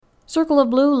Circle of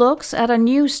Blue looks at a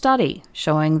new study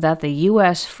showing that the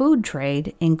U.S. food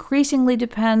trade increasingly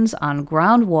depends on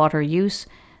groundwater use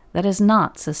that is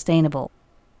not sustainable.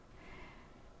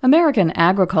 American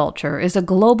agriculture is a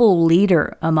global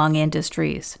leader among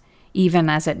industries. Even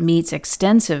as it meets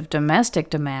extensive domestic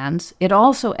demands, it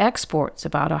also exports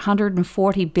about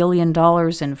 $140 billion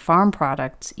in farm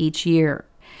products each year.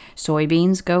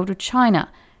 Soybeans go to China,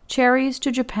 cherries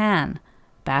to Japan,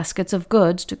 baskets of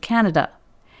goods to Canada.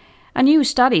 A new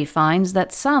study finds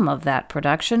that some of that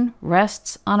production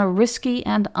rests on a risky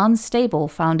and unstable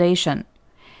foundation.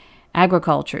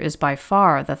 Agriculture is by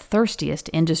far the thirstiest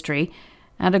industry,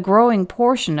 and a growing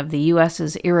portion of the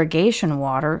U.S.'s irrigation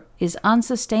water is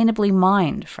unsustainably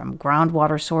mined from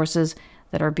groundwater sources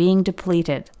that are being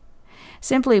depleted.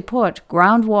 Simply put,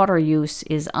 groundwater use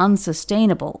is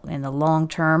unsustainable in the long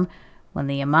term when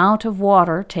the amount of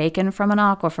water taken from an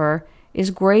aquifer is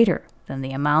greater than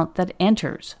the amount that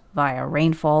enters via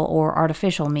rainfall or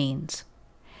artificial means.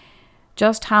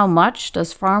 Just how much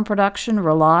does farm production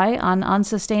rely on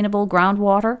unsustainable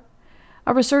groundwater?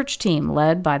 A research team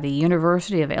led by the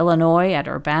University of Illinois at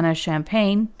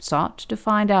Urbana-Champaign sought to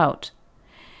find out.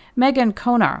 Megan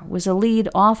Konar was a lead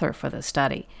author for the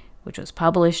study, which was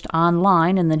published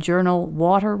online in the journal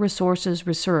Water Resources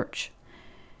Research.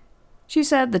 She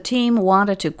said the team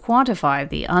wanted to quantify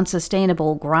the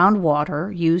unsustainable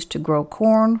groundwater used to grow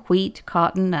corn, wheat,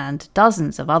 cotton, and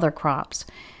dozens of other crops.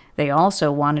 They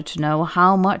also wanted to know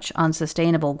how much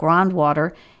unsustainable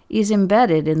groundwater is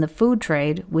embedded in the food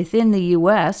trade within the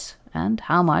U.S. and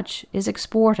how much is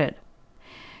exported.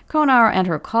 Konar and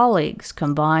her colleagues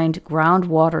combined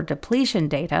groundwater depletion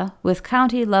data with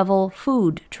county-level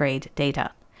food trade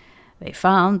data. They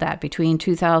found that between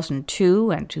 2002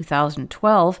 and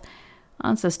 2012,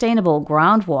 unsustainable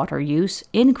groundwater use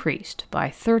increased by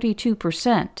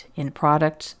 32% in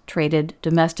products traded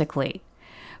domestically.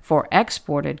 For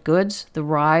exported goods, the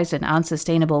rise in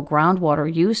unsustainable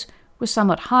groundwater use was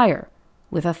somewhat higher,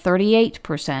 with a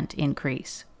 38%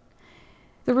 increase.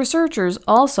 The researchers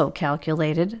also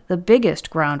calculated the biggest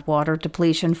groundwater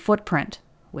depletion footprint,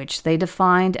 which they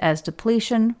defined as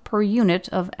depletion per unit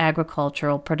of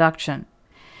agricultural production.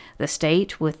 The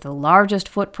state with the largest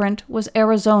footprint was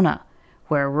Arizona,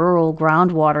 where rural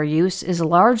groundwater use is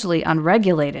largely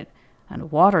unregulated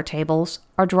and water tables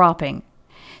are dropping.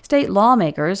 State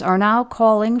lawmakers are now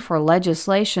calling for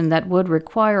legislation that would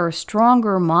require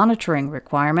stronger monitoring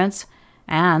requirements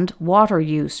and water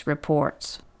use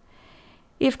reports.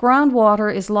 If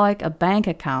groundwater is like a bank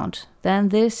account, then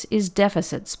this is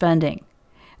deficit spending.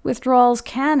 Withdrawals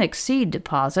can exceed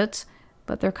deposits,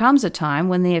 but there comes a time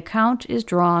when the account is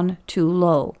drawn too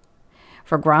low.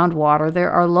 For groundwater, there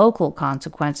are local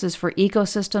consequences for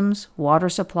ecosystems, water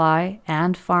supply,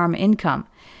 and farm income.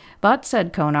 But,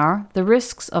 said Konar, the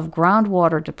risks of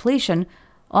groundwater depletion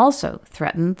also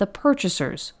threaten the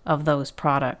purchasers of those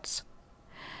products.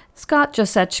 Scott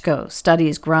Jaseczko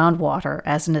studies groundwater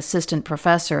as an assistant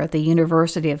professor at the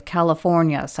University of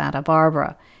California, Santa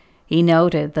Barbara. He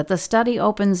noted that the study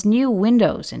opens new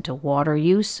windows into water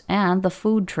use and the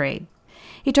food trade.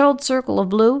 He told Circle of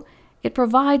Blue it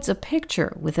provides a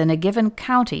picture within a given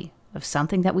county of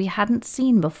something that we hadn't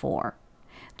seen before.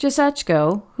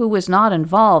 Jaseczko, who was not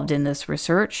involved in this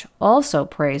research, also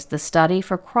praised the study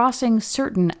for crossing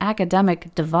certain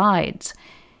academic divides.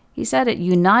 He said it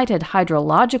united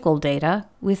hydrological data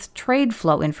with trade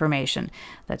flow information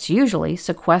that's usually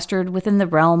sequestered within the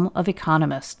realm of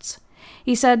economists.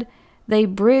 He said they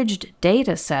bridged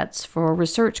data sets for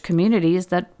research communities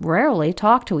that rarely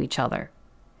talk to each other.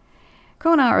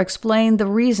 Konar explained the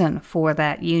reason for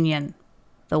that union.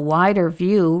 The wider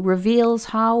view reveals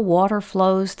how water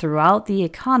flows throughout the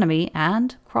economy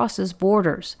and crosses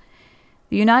borders.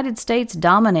 The United States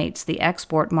dominates the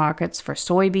export markets for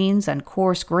soybeans and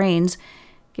coarse grains,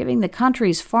 giving the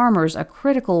country's farmers a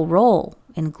critical role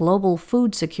in global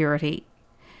food security.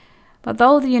 But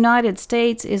though the United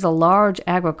States is a large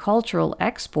agricultural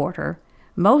exporter,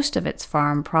 most of its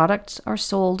farm products are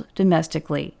sold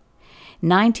domestically.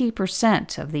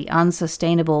 90% of the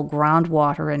unsustainable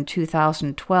groundwater in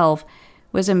 2012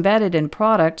 was embedded in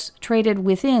products traded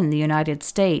within the United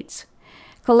States.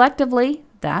 Collectively,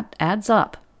 that adds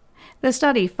up. The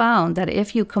study found that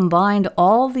if you combined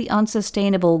all the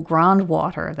unsustainable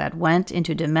groundwater that went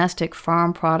into domestic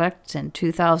farm products in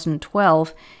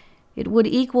 2012, it would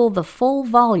equal the full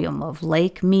volume of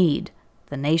Lake Mead,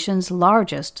 the nation's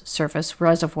largest surface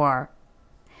reservoir.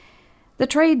 The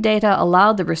trade data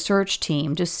allowed the research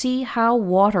team to see how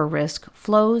water risk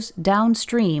flows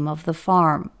downstream of the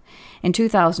farm. In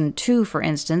 2002, for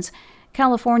instance,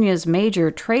 California's major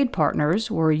trade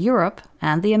partners were Europe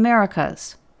and the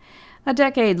Americas. A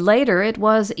decade later, it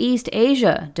was East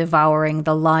Asia devouring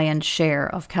the lion's share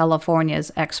of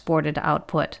California's exported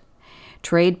output.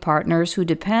 Trade partners who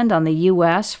depend on the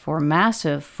U.S. for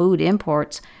massive food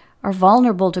imports are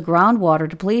vulnerable to groundwater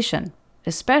depletion,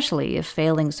 especially if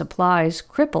failing supplies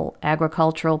cripple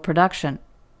agricultural production.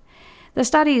 The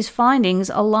study's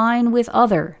findings align with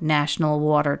other national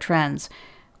water trends,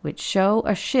 which show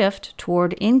a shift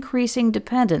toward increasing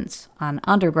dependence on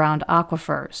underground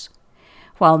aquifers.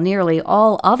 While nearly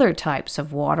all other types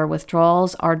of water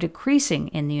withdrawals are decreasing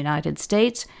in the United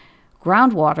States,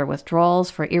 groundwater withdrawals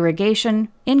for irrigation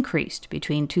increased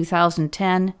between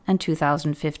 2010 and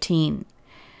 2015.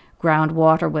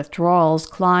 Groundwater withdrawals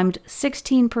climbed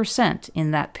 16%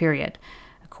 in that period,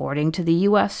 according to the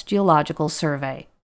U.S. Geological Survey.